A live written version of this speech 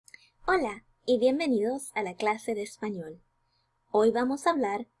Hola y bienvenidos a la clase de español. Hoy vamos a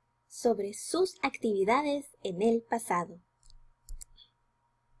hablar sobre sus actividades en el pasado.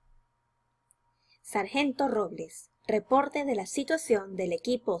 Sargento Robles, reporte de la situación del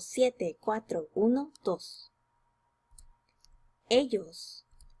equipo 7412. Ellos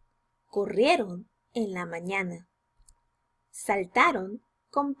corrieron en la mañana, saltaron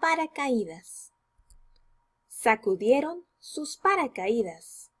con paracaídas, sacudieron sus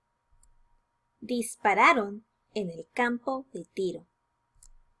paracaídas, dispararon en el campo de tiro,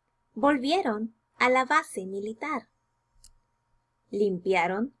 volvieron a la base militar,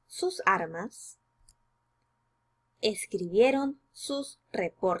 limpiaron sus armas, escribieron sus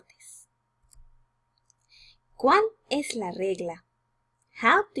reportes. ¿Cuál es la regla?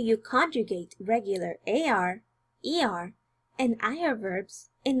 How do you conjugate regular AR, ER, and IR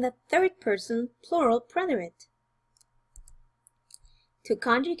verbs in the third person plural preterite? To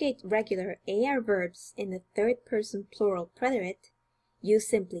conjugate regular AR verbs in the third person plural preterite, you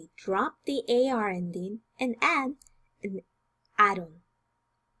simply drop the AR ending and add an add-on.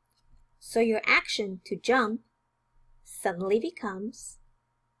 So your action to jump suddenly becomes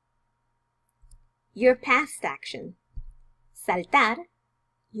your past action. Saltar,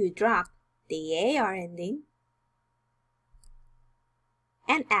 you drop the AR ending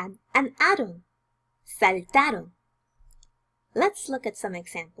and add an add-on. Saltaron. Let's look at some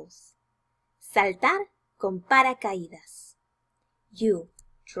examples. Saltar con paracaídas. You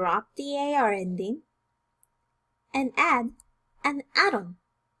drop the AR ending and add an add-on.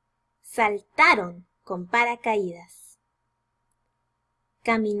 Saltaron con paracaídas.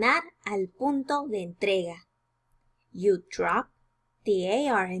 Caminar al punto de entrega. You drop the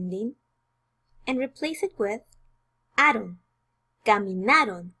AR ending and replace it with add-on.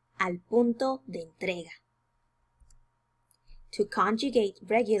 Caminaron al punto de entrega. To conjugate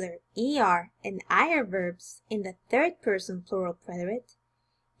regular ER and IR verbs in the third person plural preterite,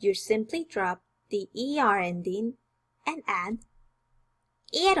 you simply drop the ER ending and add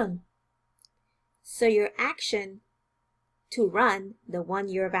ieron. So your action to run, the one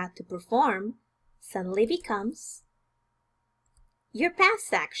you're about to perform, suddenly becomes your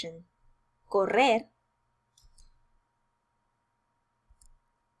past action. Correr,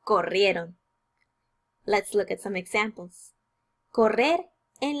 corrieron. Let's look at some examples. Correr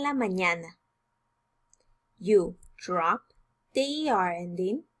en la mañana. You drop the ER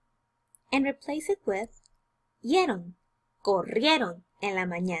ending and replace it with ieron. Corrieron en la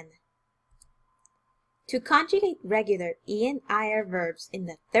mañana. To conjugate regular E and IR verbs in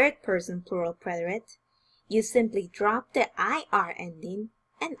the third person plural preterite, you simply drop the IR ending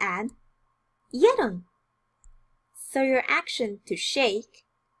and add ieron. So your action to shake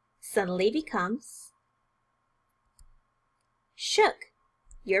suddenly becomes shook,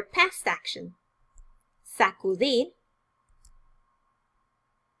 your past action. Sacudir,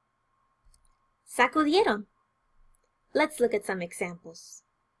 sacudieron. Let's look at some examples.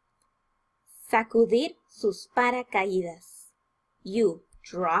 Sacudir sus paracaídas. You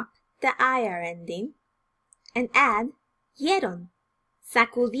drop the IR ending and add ieron.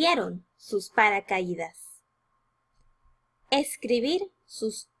 Sacudieron sus paracaídas. Escribir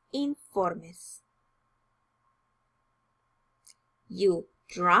sus informes. You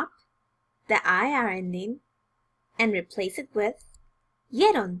drop the IR ending and replace it with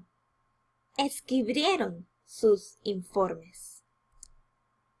ieron. Escribieron sus informes.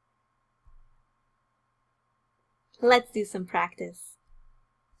 Let's do some practice.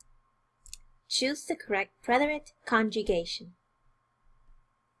 Choose the correct preterite conjugation.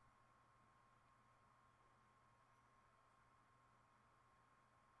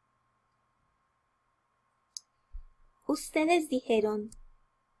 ¿Ustedes dijeron,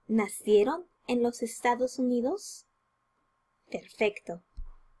 nacieron en los Estados Unidos? Perfecto.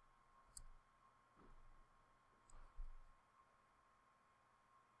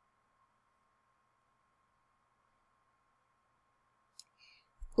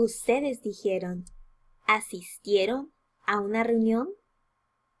 ¿Ustedes dijeron, asistieron a una reunión?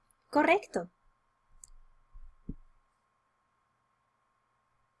 Correcto.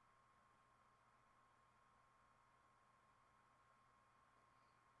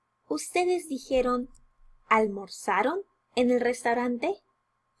 ¿Ustedes dijeron, almorzaron en el restaurante?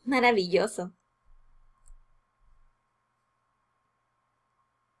 Maravilloso.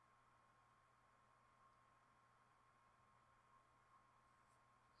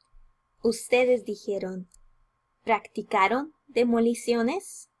 ¿Ustedes dijeron, practicaron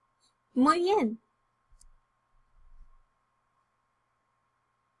demoliciones? Muy bien.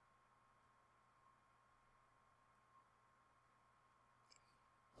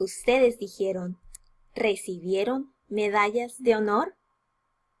 Ustedes dijeron, ¿recibieron medallas de honor?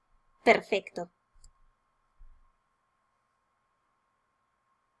 Perfecto.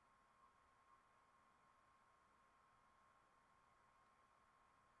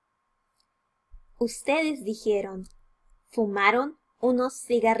 Ustedes dijeron, ¿fumaron unos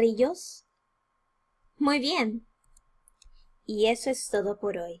cigarrillos? Muy bien. Y eso es todo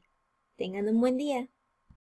por hoy. Tengan un buen día.